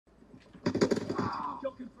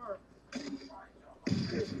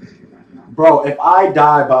Bro, if I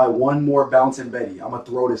die by one more bouncing Betty, I'm gonna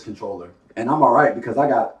throw this controller. And I'm alright because I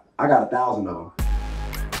got 1,000 of them.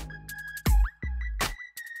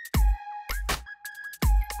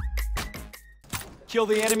 Kill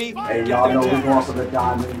the enemy. Hey, y'all know we're going for the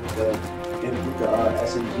diamond with the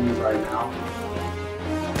SMGs right now.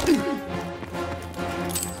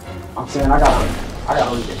 I'm saying I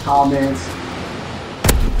gotta read the comments.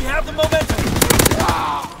 We have the momentum.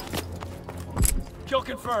 Kill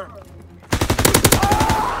confirmed.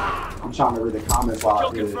 I'm trying to read the comments while I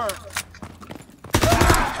do this. Confirmed.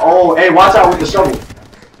 Oh, hey, watch out with the shovel.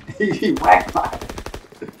 He whacked my.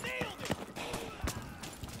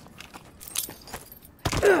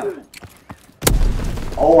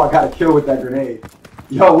 Oh, I got a kill with that grenade.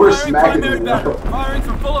 Yo, we're smacking this. Firing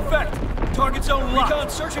for full effect. Target zone locked. Recon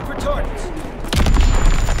searching for targets.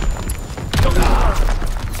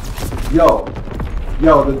 Yo,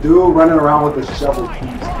 the dude running around with the shovel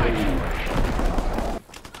keeps crazy.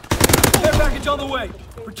 Care package on the way.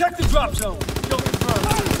 Protect the drop zone. Kill confirmed.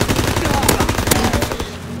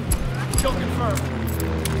 Kill confirmed.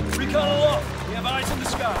 Recon aloft. We have eyes in the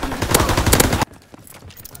sky.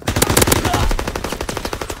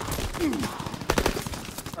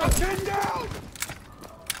 Ten down!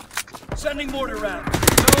 Sending mortar round.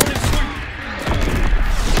 Zone is sweet.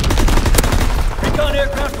 Recon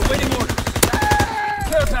aircraft awaiting orders.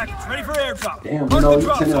 Care package ready for airdrop. Damn, you know, he's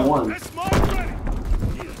 10-1.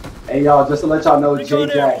 Hey, y'all, just to let y'all know,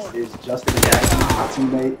 J-Jax is Justin Jackson, my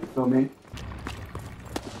teammate. You feel me?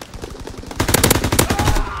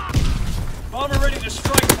 Bomber ready to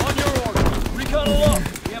strike on your order. Recon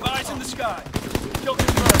aloft. We have eyes in the sky. Kill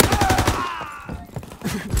confirmed.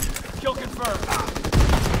 Kill confirmed.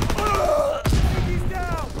 He's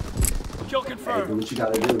down. Kill confirmed. Hey, do what you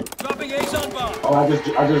gotta do. Dropping A's on bomb. Oh, I just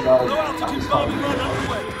Low altitude bombing run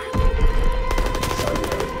underway.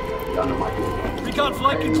 Y'all know my game. Recon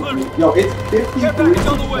flight concluded. Yo, it's 53. Care package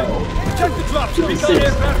on the way. Protect the drop zone. Recon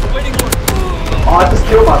aircraft awaiting orders. Oh, I just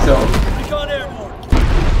killed myself. Recon airborne.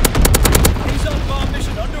 A's on bomb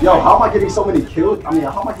mission underway. Yo, how am I getting so many kills? I mean,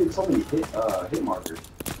 how am I getting so many hit markers?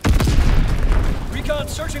 Recon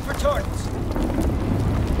searching for targets.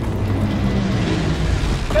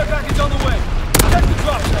 Care package on the way. Protect the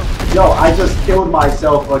drop zone. Yo, I just killed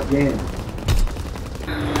myself again.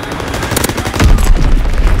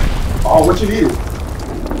 Oh, what you need?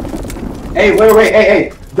 Hey, wait,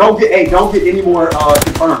 hey, don't get any more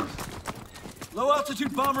confirms. Low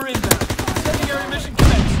altitude bomber inbound. Secondary mission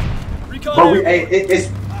commenced. Recon.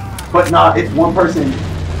 But it's one person.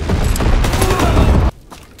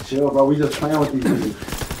 Chill, bro. We just playing with these dudes.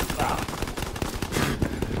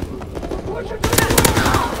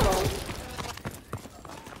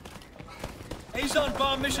 A's on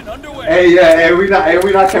bomb mission underway. Hey, we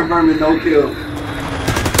not confirming no kill.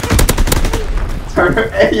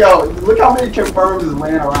 Hey, yo, look how many confirms is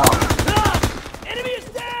laying around. Enemy is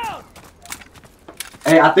down.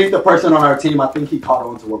 Hey, I think the person on our team, I think he caught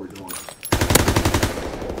on to what we're doing.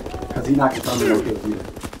 Cause he's not confirming no kills either.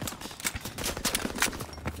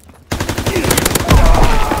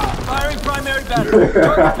 Firing primary battery.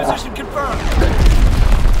 Target position confirmed.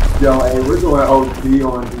 Yo, hey, we're going OD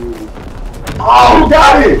on dude. Oh, who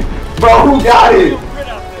got it? Bro, who got it?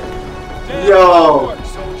 Yo.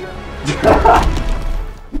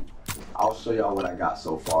 I'll show y'all what I got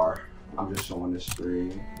so far. I'm just showing this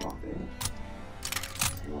screen.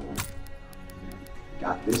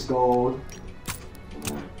 Got this gold.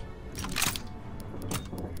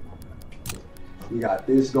 We got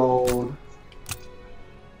this gold.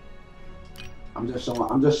 I'm just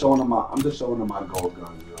showing them my gold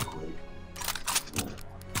guns real quick.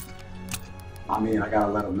 I mean, I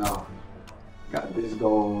gotta let them know. Got this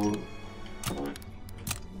gold.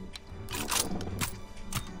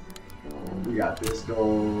 We got this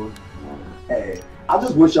gold. Hey, I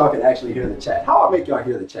just wish y'all could actually hear the chat. How I make y'all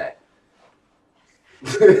hear the chat?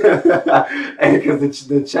 Hey, because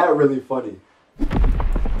the chat really funny.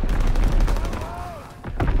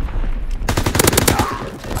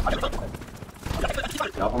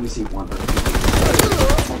 Y'all only see one person.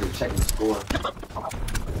 I'm only checking the score.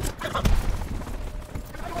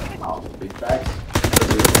 Oh, big facts.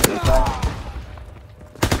 Big facts.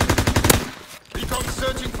 Recon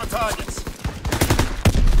searching for targets.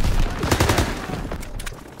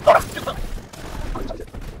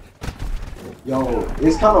 Yo,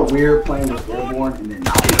 it's kind of weird playing with airborne and then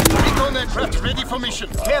not. Recon aircraft ready for mission.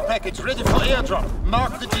 Care package ready for airdrop.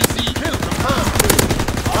 Mark the GC. Kill confirmed.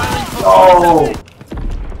 Firing for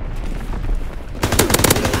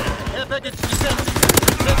Care package descending.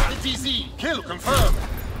 Protect the GC. Kill confirmed.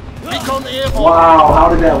 Recon airborne. Wow, how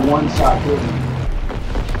did that one shot kill me?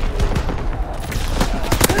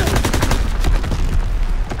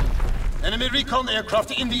 Enemy recon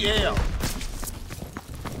aircraft in the air.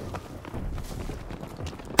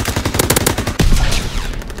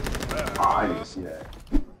 Oh, I didn't see that.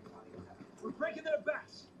 We're breaking their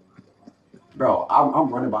backs. Bro, I'm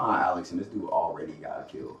running behind Alex and this dude already got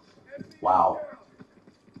a kill. Wow.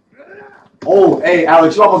 Oh, hey,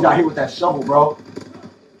 Alex, you almost got hit with that shovel, bro.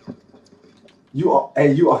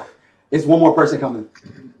 It's one more person coming.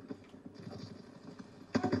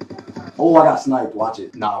 Oh, I got sniped. Watch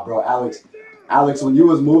it. Nah, bro, Alex, when you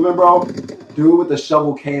was moving, bro, dude with the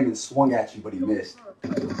shovel came and swung at you, but he missed.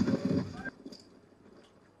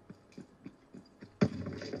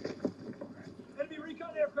 Enemy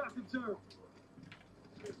recon aircraft observed.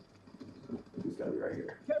 He's gotta be right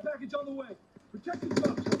here. Care package on the way. Protect the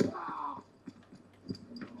trucks.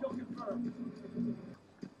 Kill confirmed.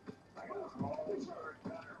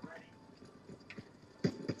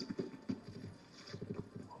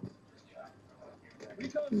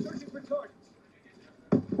 Recon searching for targets.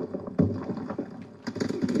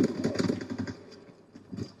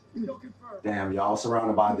 Kill confirmed. Damn, y'all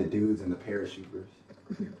surrounded by the dudes and the parachuters.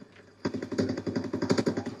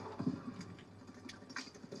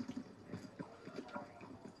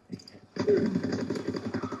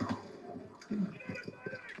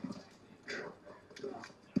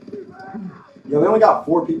 Yo, they only got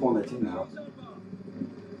 4 people on their team now.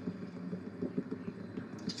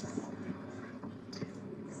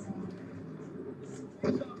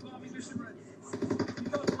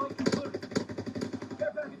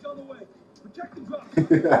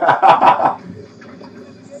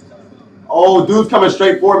 Oh, dude's coming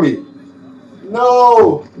straight for me.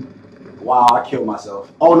 No. Wow, I killed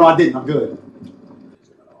myself. Oh, no, I didn't. I'm good.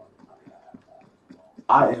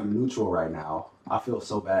 I am neutral right now. I feel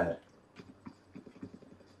so bad.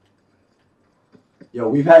 Yo,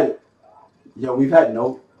 we've had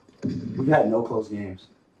no close games.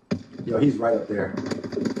 Yo, he's right up there.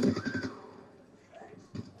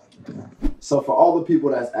 So for all the people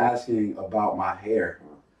that's asking about my hair,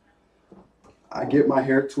 I get my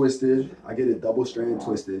hair twisted. I get it double strand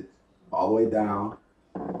twisted all the way down.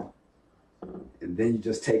 And then you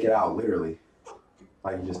just take it out, literally.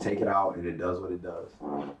 Like, you just take it out and it does what it does.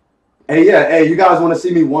 Hey, yeah, hey, you guys want to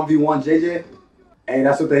see me 1v1 JJ? Hey,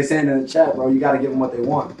 that's what they saying in the chat, bro. You got to give them what they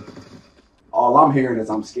want. All I'm hearing is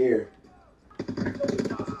I'm scared.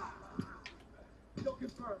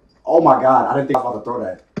 Oh, my God. I didn't think I was about to throw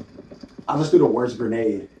that. I just threw the worst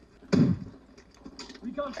grenade.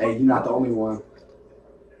 Hey, you're not the only one.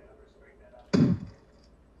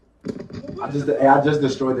 I just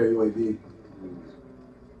destroyed their UAV.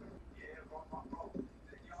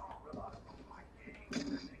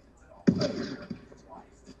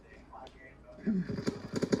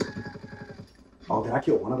 Oh, did I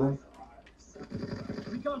kill one of them?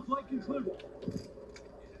 Recon flight concluded.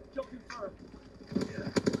 Kill confirmed.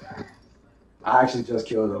 I actually just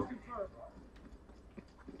killed him.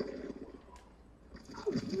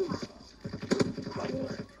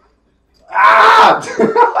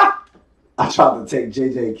 Ah! I tried to take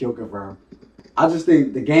JJ kill confirm. I just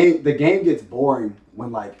think the game gets boring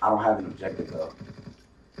when, like, I don't have an objective though.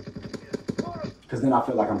 Cause then I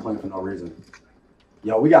feel like I'm playing for no reason.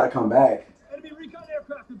 Yo, we gotta come back. Enemy recon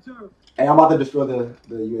aircraft observed. Hey, I'm about to destroy the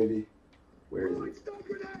UAV. Where is it?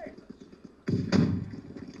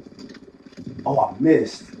 Oh, I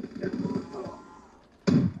missed.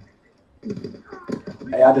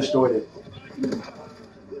 Hey, I destroyed it.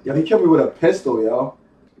 Yo, he killed me with a pistol, yo.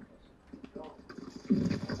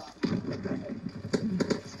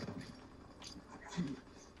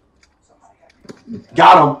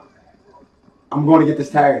 Got him. I'm going to get this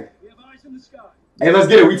tag. We have eyes in the sky. Hey, let's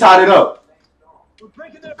get it. We tied it up. We're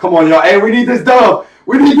breaking their Come on, y'all. Hey, we need this dub.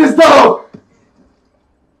 We need this dub.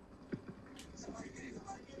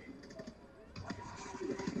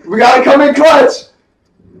 We got to come in clutch.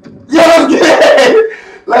 Yeah, let's get it.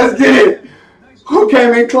 Let's get it. Who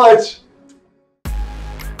came in clutch?